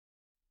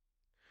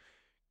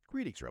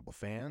Greetings, Rebel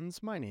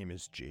fans. My name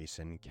is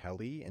Jason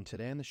Kelly, and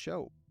today on the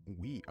show,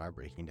 we are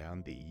breaking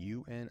down the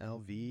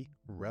UNLV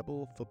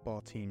Rebel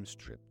football team's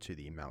trip to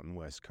the Mountain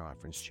West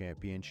Conference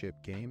Championship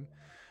game,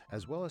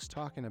 as well as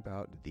talking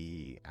about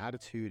the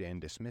attitude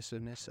and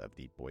dismissiveness of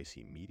the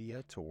Boise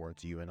media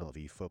towards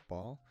UNLV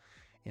football,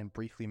 and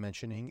briefly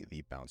mentioning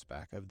the bounce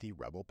back of the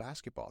Rebel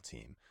basketball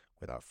team.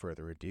 Without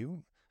further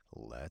ado,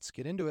 let's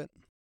get into it.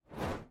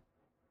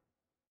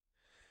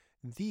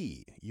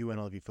 The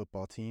UNLV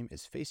football team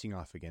is facing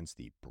off against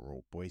the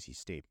Boise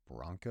State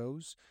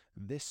Broncos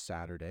this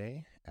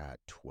Saturday at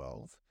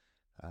 12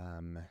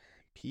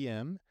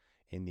 p.m.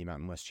 in the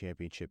Mountain West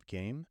Championship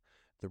game.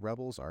 The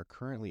Rebels are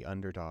currently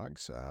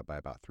underdogs by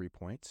about 3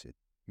 points.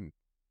 It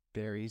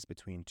varies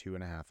between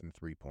 2.5 and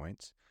 3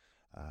 points.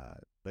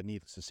 But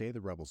needless to say, the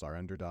Rebels are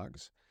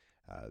underdogs.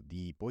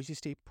 The Boise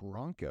State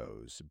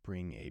Broncos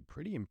bring a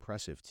pretty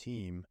impressive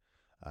team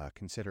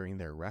considering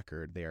their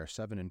record. They are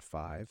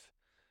 7-5.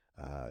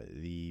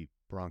 The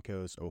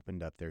Broncos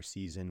opened up their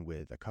season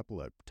with a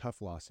couple of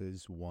tough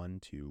losses, one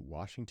to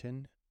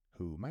Washington,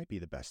 who might be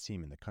the best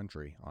team in the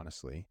country,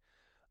 honestly,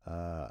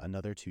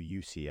 another to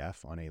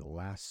UCF on a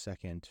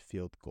last-second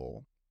field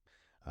goal.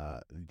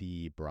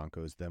 The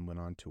Broncos then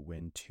went on to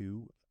win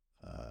two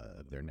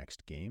of their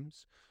next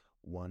games,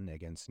 one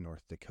against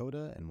North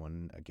Dakota and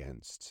one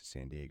against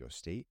San Diego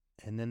State.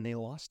 And then they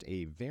lost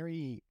a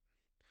very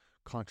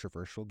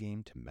controversial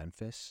game to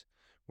Memphis,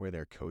 where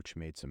their coach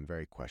made some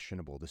very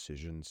questionable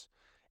decisions,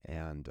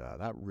 and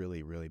that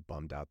really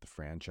bummed out the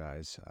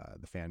franchise,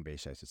 the fan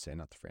base, I should say,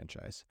 not the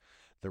franchise.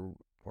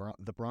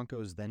 The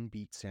Broncos then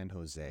beat San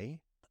Jose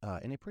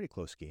in a pretty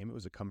close game. It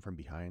was a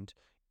come-from-behind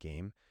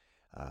game,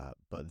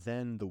 but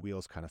then the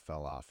wheels kind of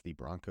fell off. The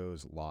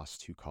Broncos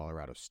lost to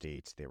Colorado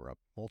State. They were up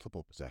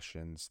multiple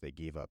possessions. They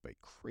gave up a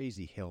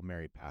crazy Hail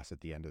Mary pass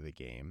at the end of the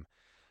game.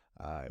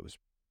 It was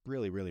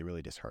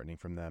really disheartening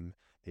from them.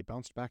 They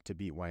bounced back to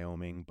beat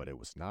Wyoming, but it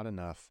was not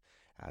enough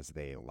as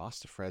they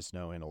lost to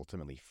Fresno and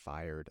ultimately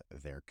fired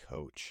their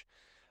coach.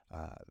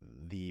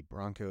 The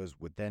Broncos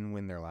would then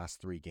win their last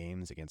 3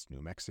 games against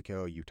New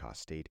Mexico, Utah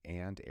State,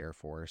 and Air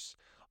Force,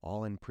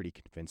 all in pretty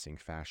convincing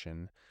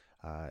fashion,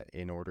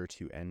 in order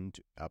to end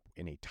up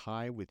in a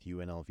tie with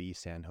UNLV,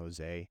 San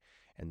Jose,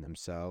 and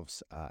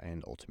themselves,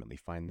 and ultimately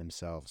find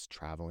themselves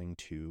traveling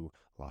to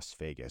Las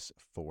Vegas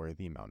for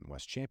the Mountain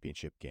West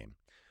Championship game.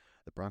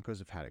 The Broncos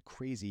have had a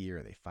crazy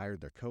year. They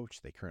fired their coach.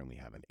 They currently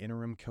have an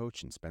interim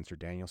coach in Spencer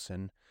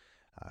Danielson,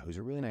 who's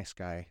a really nice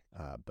guy,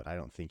 but I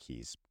don't think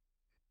he's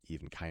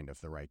even kind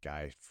of the right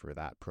guy for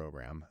that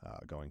program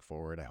going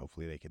forward.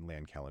 Hopefully they can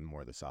land Kellen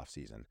Moore this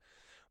offseason.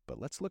 But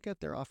let's look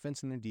at their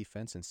offense and their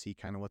defense and see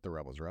kind of what the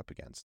Rebels are up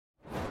against.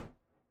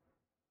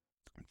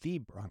 The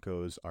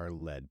Broncos are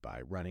led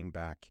by running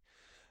back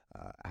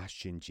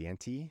Ashton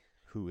Jeanty,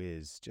 who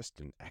is just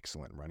an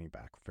excellent running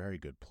back, very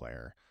good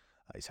player.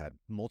 He's had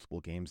multiple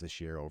games this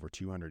year, over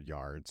 200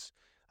 yards.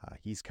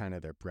 He's kind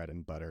of their bread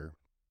and butter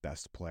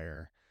best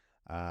player.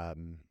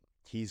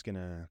 He's going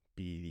to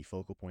be the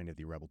focal point of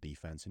the Rebel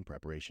defense in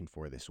preparation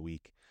for this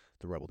week.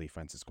 The Rebel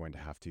defense is going to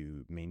have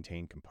to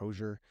maintain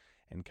composure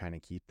and kind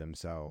of keep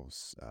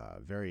themselves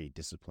very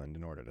disciplined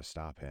in order to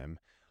stop him,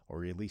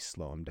 or at least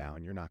slow him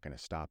down. You're not going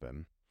to stop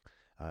him.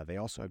 They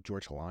also have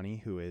George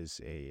Holani, who is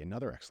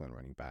another excellent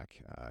running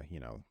back.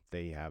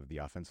 They have the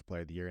Offensive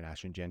Player of the Year in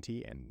Ashton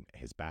Jeanty, and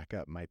his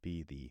backup might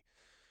be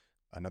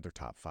another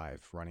top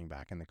 5 running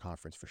back in the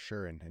conference for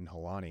sure, in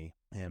Holani.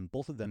 And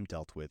both of them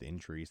dealt with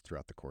injuries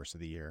throughout the course of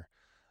the year.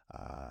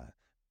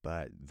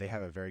 But they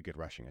have a very good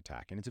rushing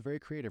attack, and it's a very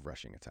creative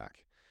rushing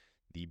attack.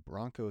 The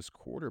Broncos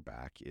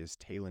quarterback is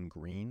Taylen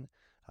Green.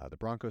 The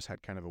Broncos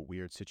had kind of a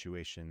weird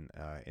situation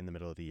in the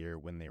middle of the year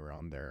when they were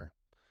on their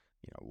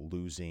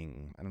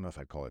losing, I don't know if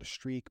I'd call it a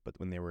streak, but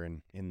when they were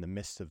in the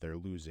midst of their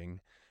losing,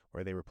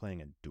 where they were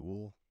playing a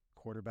dual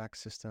quarterback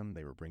system.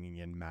 They were bringing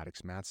in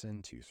Maddox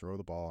Matson to throw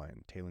the ball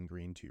and Taylen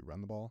Green to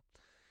run the ball,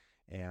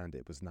 and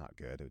it was not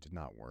good. It did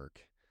not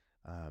work.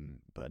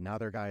 But now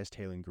their guy is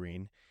Taylen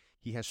Green.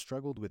 He has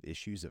struggled with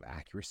issues of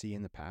accuracy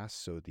in the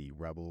past, so the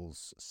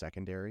Rebels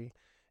secondary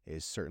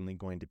is certainly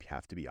going to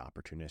have to be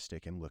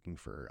opportunistic and looking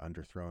for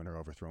underthrown or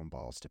overthrown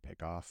balls to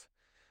pick off.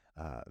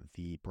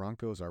 The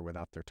Broncos are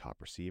without their top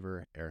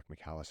receiver, Eric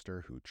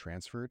McAllister, who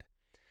transferred.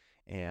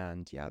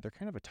 And yeah, they're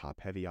kind of a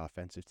top-heavy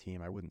offensive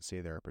team. I wouldn't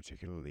say they're a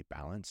particularly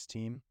balanced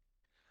team,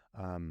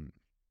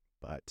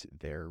 but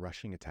their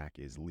rushing attack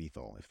is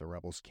lethal. If the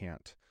Rebels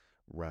can't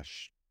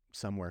rush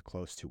somewhere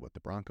close to what the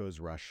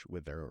Broncos rush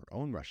with their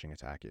own rushing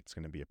attack, it's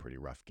going to be a pretty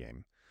rough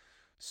game.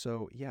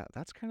 So yeah,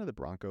 that's kind of the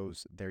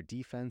Broncos. Their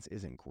defense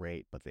isn't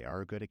great, but they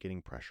are good at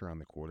getting pressure on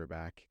the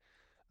quarterback.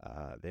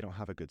 They don't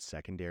have a good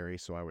secondary,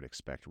 so I would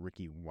expect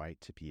Ricky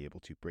White to be able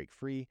to break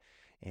free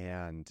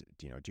and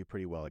do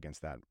pretty well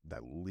against that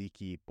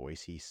leaky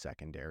Boise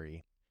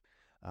secondary.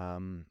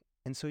 And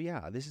so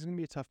yeah, this is going to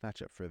be a tough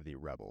matchup for the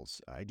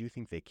Rebels. I do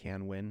think they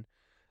can win,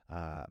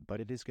 but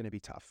it is going to be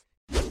tough.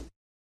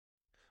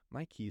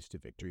 My keys to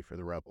victory for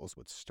the Rebels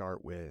would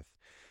start with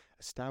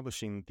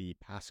establishing the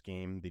pass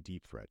game, the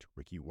deep threat,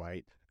 Ricky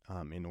White.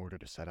 in order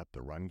to set up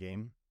the run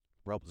game.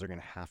 Rebels are going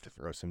to have to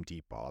throw some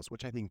deep balls,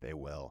 which I think they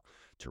will,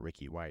 to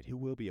Ricky White, who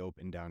will be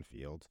open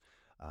downfield,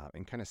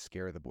 and kind of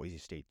scare the Boise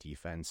State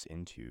defense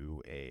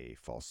into a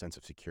false sense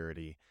of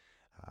security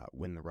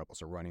when the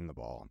Rebels are running the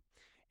ball.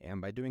 And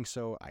by doing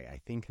so, I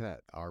think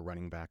that our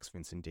running backs,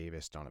 Vincent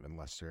Davis, Donovan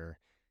Lester,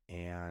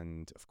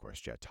 and of course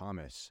Jet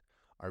Thomas,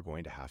 are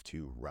going to have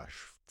to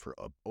rush for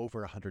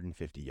over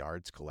 150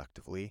 yards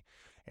collectively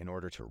in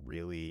order to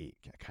really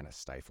kind of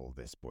stifle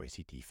this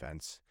Boise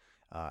defense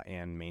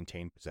and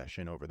maintain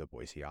possession over the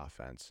Boise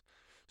offense.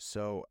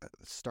 So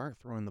start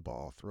throwing the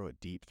ball, throw it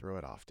deep, throw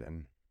it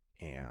often,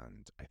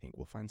 and I think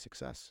we'll find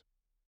success.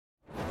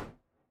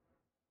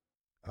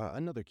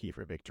 Another key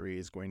for victory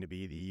is going to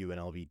be the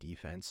UNLV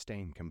defense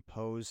staying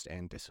composed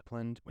and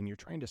disciplined. When you're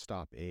trying to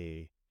stop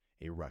a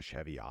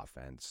rush-heavy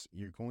offense,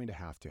 you're going to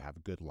have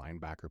good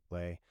linebacker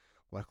play.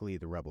 Luckily,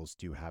 the Rebels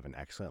do have an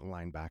excellent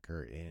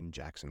linebacker in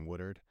Jackson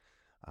Woodard.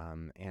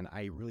 And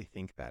I really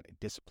think that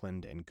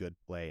disciplined and good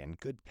play and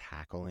good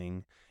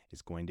tackling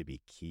is going to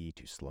be key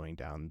to slowing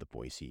down the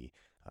Boise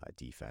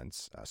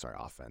offense.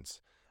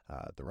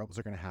 The Rebels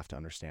are going to have to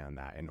understand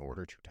that in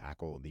order to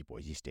tackle the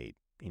Boise State,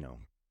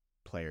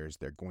 players,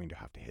 they're going to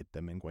have to hit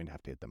them and going to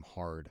have to hit them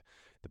hard.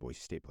 The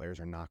Boise State players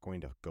are not going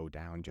to go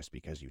down just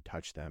because you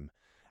touch them.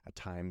 At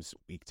times,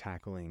 weak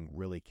tackling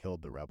really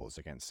killed the Rebels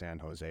against San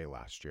Jose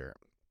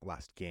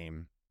last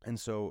game. And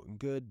so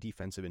good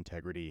defensive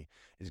integrity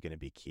is going to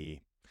be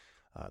key.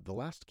 The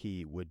last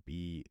key would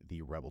be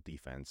the Rebel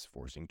defense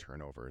forcing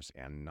turnovers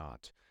and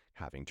not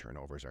having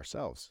turnovers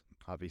ourselves.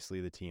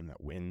 Obviously, the team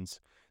that wins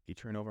the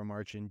turnover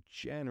margin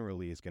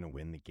generally is going to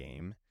win the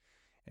game.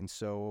 And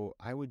so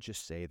I would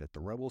just say that the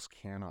Rebels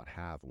cannot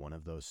have one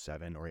of those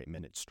 7 or 8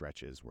 minute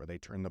stretches where they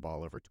turn the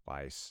ball over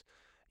twice,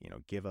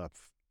 give up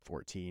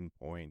 14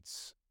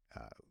 points.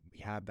 We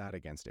had that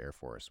against Air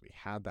Force. We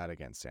had that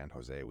against San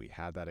Jose. We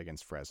had that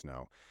against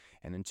Fresno.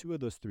 And in 2 of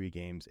those 3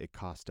 games, it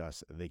cost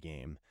us the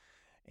game.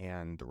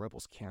 And the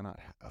Rebels cannot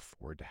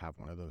afford to have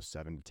one of those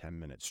 7 to 10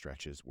 minute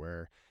stretches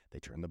where they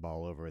turn the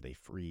ball over, they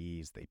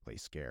freeze, they play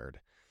scared.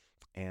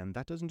 And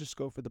that doesn't just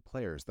go for the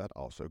players, that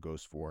also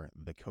goes for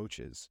the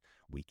coaches.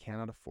 We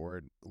cannot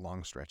afford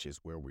long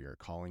stretches where we are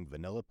calling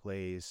vanilla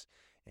plays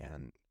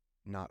and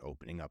not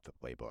opening up the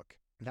playbook.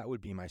 That would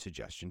be my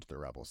suggestion to the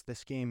Rebels.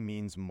 This game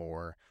means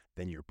more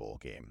than your bowl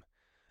game.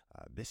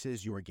 This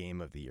is your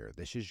game of the year.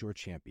 This is your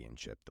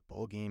championship. The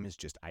bowl game is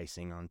just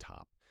icing on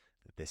top.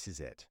 This is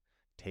it.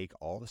 Take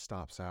all the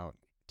stops out.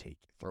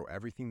 Throw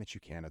everything that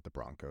you can at the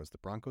Broncos. The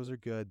Broncos are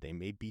good. They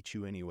may beat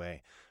you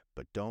anyway,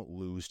 but don't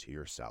lose to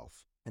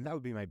yourself. And that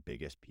would be my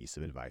biggest piece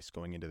of advice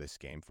going into this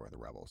game for the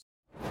Rebels.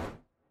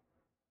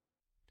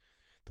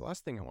 The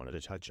last thing I wanted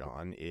to touch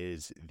on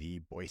is the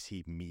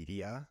Boise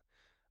media.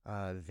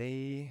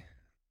 They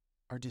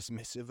are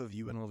dismissive of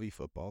UNLV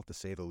football, to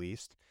say the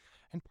least.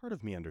 And part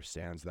of me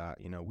understands that,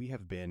 we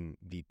have been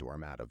the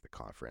doormat of the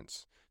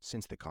conference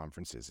since the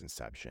conference's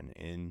inception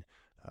in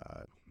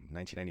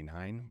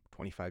 1999,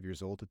 25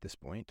 years old at this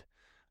point.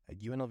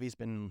 UNLV's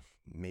been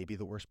maybe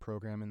the worst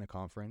program in the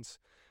conference.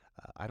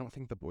 I don't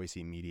think the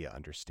Boise media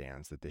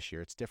understands that this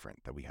year it's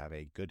different, that we have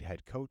a good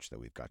head coach, that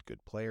we've got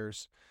good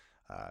players.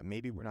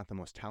 Maybe we're not the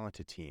most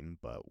talented team,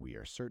 but we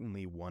are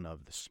certainly one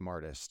of the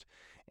smartest.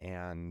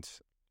 And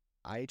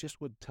I just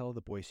would tell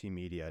the Boise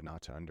media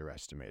not to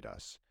underestimate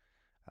us.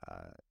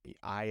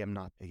 I am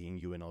not picking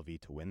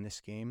UNLV to win this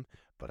game,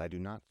 but I do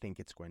not think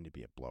it's going to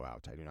be a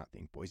blowout. I do not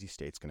think Boise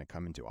State's going to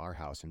come into our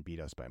house and beat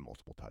us by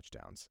multiple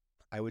touchdowns.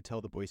 I would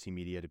tell the Boise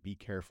media to be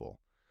careful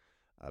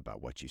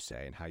about what you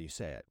say and how you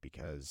say it,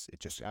 because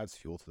it just adds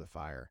fuel to the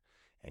fire.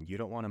 And you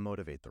don't want to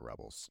motivate the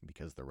Rebels,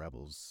 because the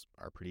Rebels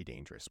are pretty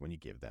dangerous when you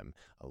give them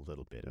a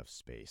little bit of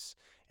space.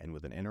 And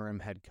with an interim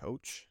head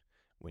coach,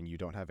 when you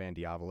don't have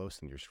Andy Avalos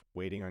and you're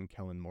waiting on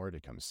Kellen Moore to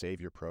come save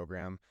your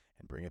program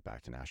and bring it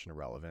back to national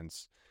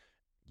relevance,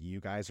 you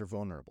guys are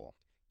vulnerable.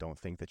 Don't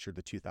think that you're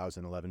the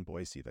 2011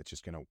 Boise that's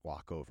just going to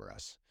walk over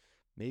us.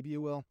 Maybe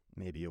you will,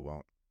 maybe you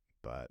won't,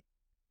 but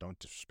don't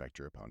disrespect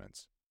your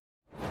opponents.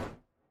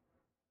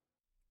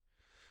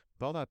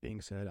 With all that being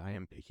said, I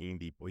am picking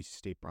the Boise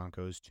State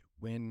Broncos to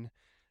win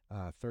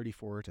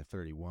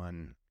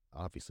 34-31.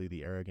 Obviously,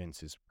 the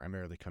arrogance is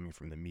primarily coming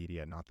from the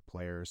media, not the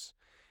players.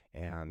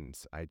 And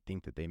I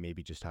think that they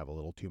maybe just have a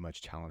little too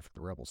much talent for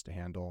the Rebels to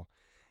handle.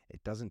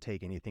 It doesn't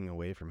take anything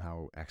away from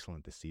how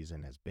excellent this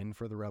season has been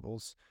for the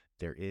Rebels.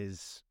 There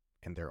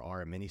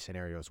are many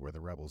scenarios where the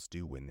Rebels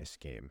do win this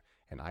game.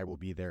 And I will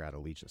be there at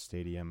Allegiant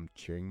Stadium,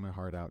 cheering my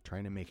heart out,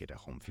 trying to make it a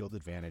home field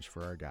advantage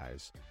for our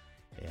guys.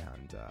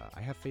 And I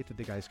have faith that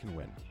the guys can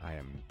win. I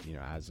am,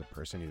 as a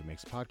person who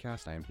makes a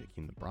podcast, I am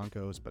picking the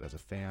Broncos, but as a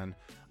fan,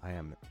 I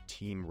am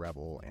Team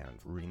Rebel and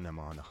rooting them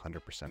on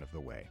 100% of the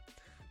way.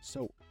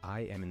 So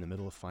I am in the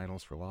middle of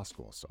finals for law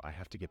school, so I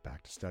have to get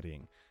back to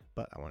studying.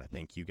 But I want to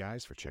thank you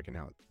guys for checking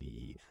out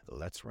the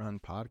Let's Run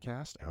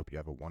podcast. I hope you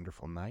have a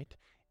wonderful night.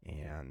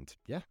 And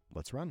yeah,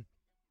 let's run.